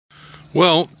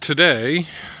Well, today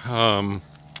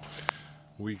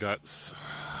we got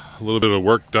a little bit of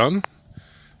work done.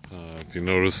 If you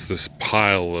notice this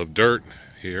pile of dirt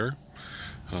here,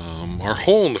 our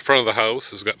hole in the front of the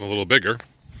house has gotten a little bigger,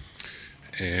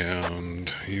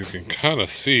 and you can kind of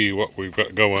see what we've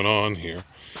got going on here.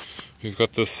 We've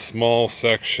got this small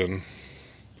section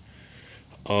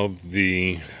of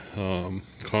the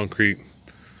concrete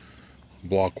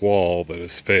block wall that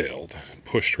has failed,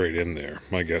 pushed right in there.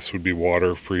 My guess would be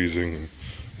water freezing and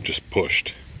just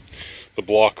pushed. The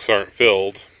blocks aren't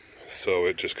filled, so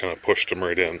it just kind of pushed them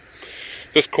right in.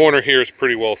 This corner here is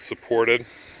pretty well supported,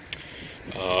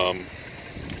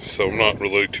 so I'm not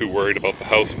really too worried about the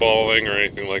house falling or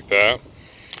anything like that,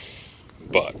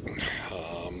 but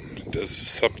this is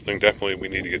something definitely we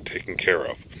need to get taken care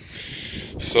of.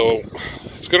 So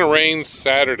it's going to rain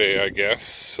Saturday, I guess,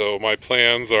 so my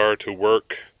plans are to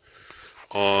work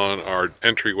on our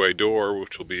entryway door,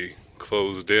 which will be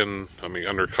closed in,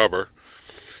 under cover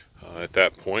at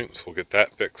that point. So we'll get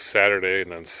that fixed Saturday,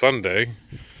 and then Sunday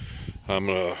I'm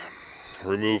going to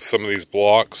remove some of these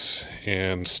blocks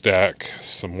and stack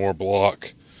some more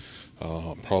block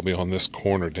probably on this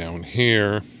corner down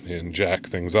here, and jack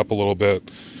things up a little bit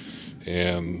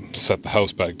and set the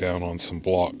house back down on some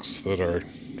blocks that are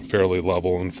fairly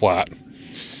level and flat.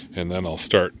 And then I'll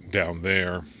start down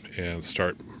there and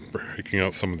start breaking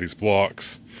out some of these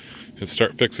blocks and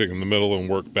start fixing in the middle and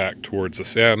work back towards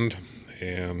this end,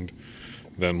 and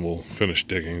then we'll finish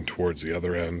digging towards the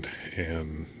other end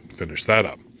and finish that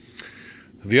up.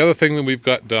 The other thing that we've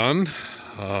got done,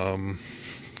 I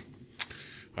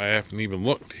haven't even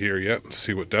looked here yet to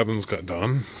see what Devin's got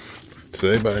done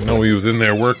today, but I know he was in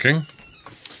there working.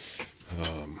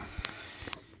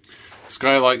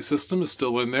 Skylight system is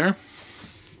still in there,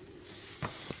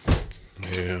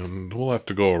 and we'll have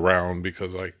to go around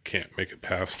because I can't make it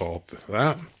past all of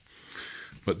that.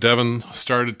 But Devin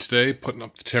started today putting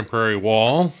up the temporary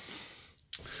wall.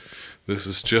 This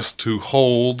is just to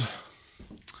hold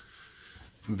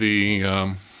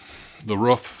the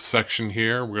roof section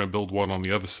here. We're going to build one on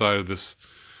the other side of this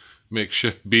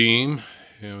makeshift beam,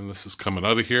 and this is coming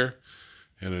out of here,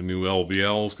 and a new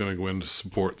LVL is going to go in to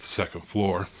support the second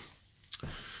floor.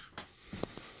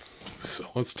 So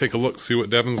let's take a look, see what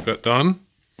Devin's got done.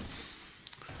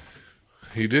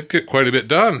 He did get quite a bit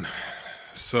done.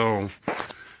 So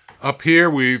up here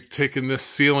we've taken this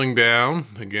ceiling down.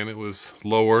 Again, it was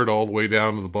lowered all the way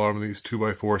down to the bottom of these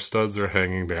 2x4 studs that are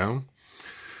hanging down.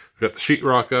 We've got the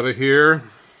sheetrock out of here.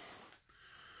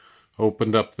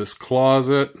 Opened up this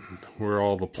closet where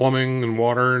all the plumbing and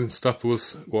water and stuff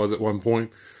was at one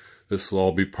point. This will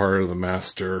all be part of the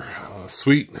master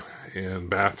suite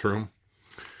and bathroom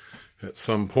at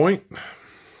some point.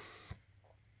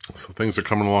 So things are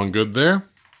coming along good there.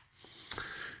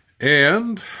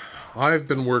 And I've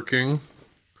been working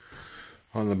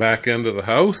on the back end of the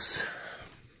house,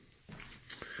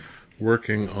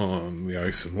 working on the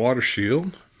ice and water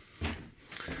shield.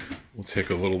 We'll take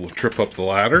a little trip up the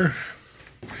ladder.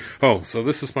 Oh, so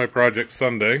this is my project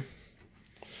Sunday,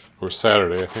 or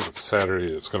Saturday. I think it's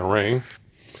Saturday it's going to rain.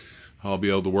 I'll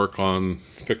be able to work on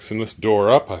fixing this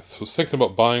door up. I was thinking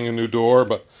about buying a new door,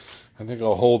 but I think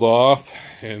I'll hold off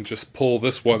and just pull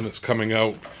this one that's coming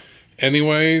out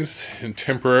anyways and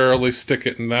temporarily stick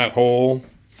it in that hole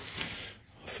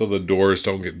so the doors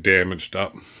don't get damaged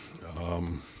up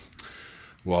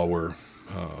while we're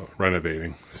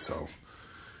renovating. So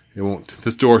it won't.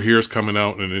 This door here is coming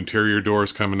out, and an interior door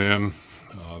is coming in.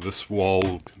 This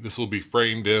will be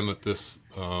framed in at this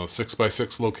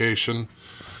 6x6 location.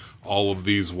 All of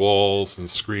these walls and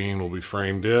screen will be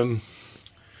framed in,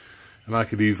 and I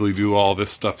could easily do all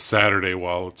this stuff Saturday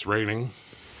while it's raining.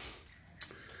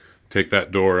 Take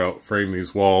that door out, frame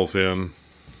these walls in,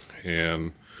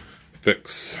 and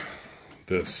fix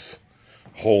this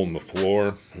hole in the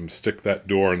floor, and stick that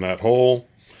door in that hole.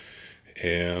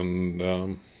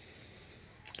 And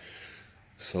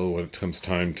so when it comes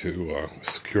time to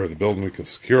secure the building, we can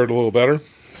secure it a little better.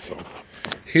 So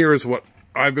here is what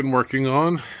I've been working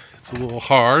on. It's a little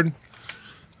hard.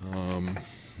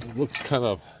 It looks kind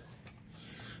of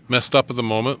messed up at the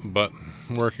moment, but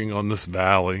I'm working on this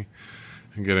valley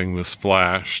and getting this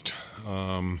flashed.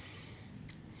 That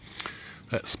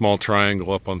small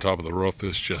triangle up on top of the roof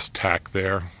is just tack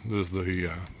there. There's the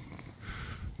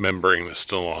membrane is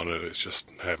still on it. It's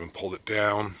just, I haven't pulled it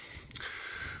down.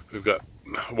 We've got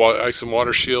ice and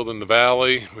water shield in the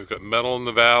valley. We've got metal in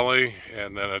the valley,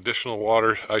 and then additional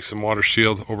ice and water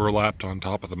shield overlapped on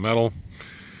top of the metal.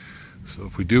 So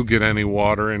if we do get any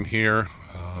water in here,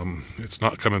 it's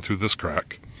not coming through this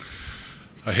crack.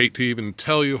 I hate to even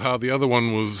tell you how the other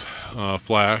one was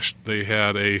flashed. They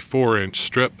had a 4-inch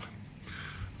strip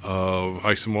of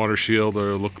ice and water shield,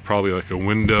 or looked probably like a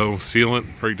window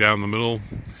sealant right down the middle,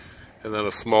 and then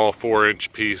a small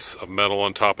 4-inch piece of metal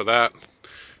on top of that,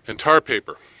 and tar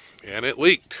paper, and it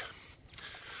leaked.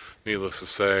 Needless to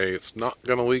say, it's not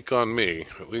going to leak on me,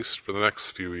 at least for the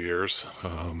next few years.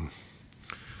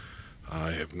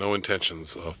 I have no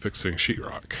intentions of fixing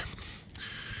sheetrock.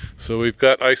 So we've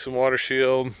got ice and water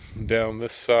shield down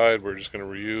this side. We're just going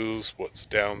to reuse what's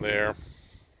down there.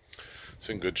 It's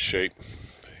in good shape,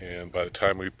 and by the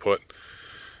time we put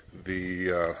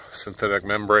the synthetic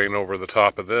membrane over the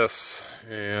top of this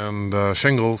and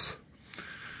shingles,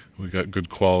 we got good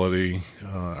quality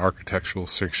architectural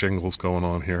shingles going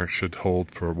on here. It should hold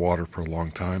for water for a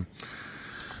long time.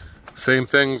 Same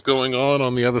thing's going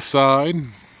on the other side.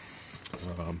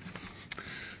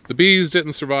 The bees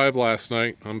didn't survive last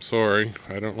night. I'm sorry.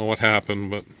 I don't know what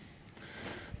happened, but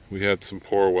we had some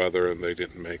poor weather and they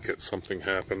didn't make it. Something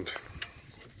happened.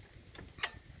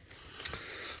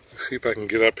 Let's see if I can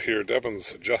get up here.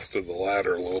 Devin's adjusted the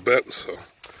ladder a little bit, so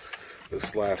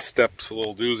this last step's a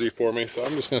little doozy for me. So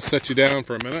I'm just going to set you down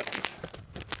for a minute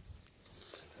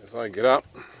as I get up.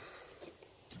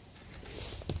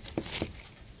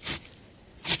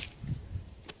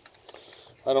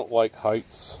 I don't like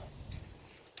heights.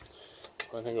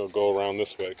 I think I'll go around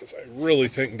this way because I really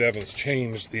think Devin's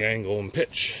changed the angle and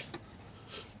pitch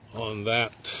on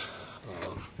that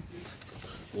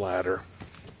ladder.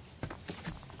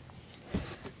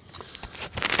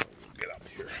 Get up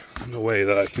here in a way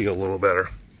that I feel a little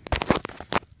better.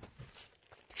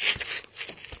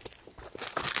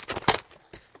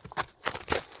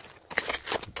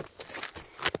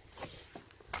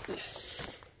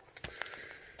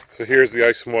 So here's the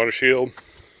ice and water shield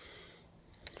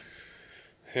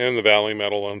and the Valley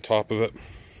metal on top of it.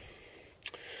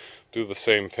 Do the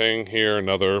same thing here,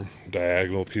 another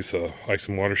diagonal piece of ice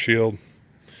and water shield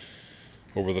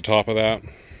over the top of that,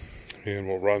 and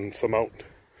we'll run some out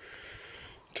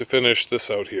to finish this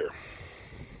out here.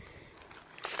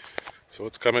 So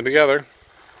it's coming together.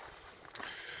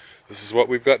 This is what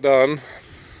we've got done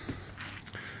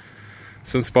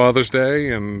since Father's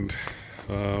Day, and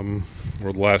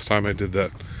or the last time I did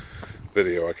that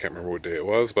video. I can't remember what day it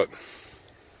was, but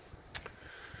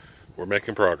we're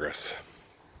making progress.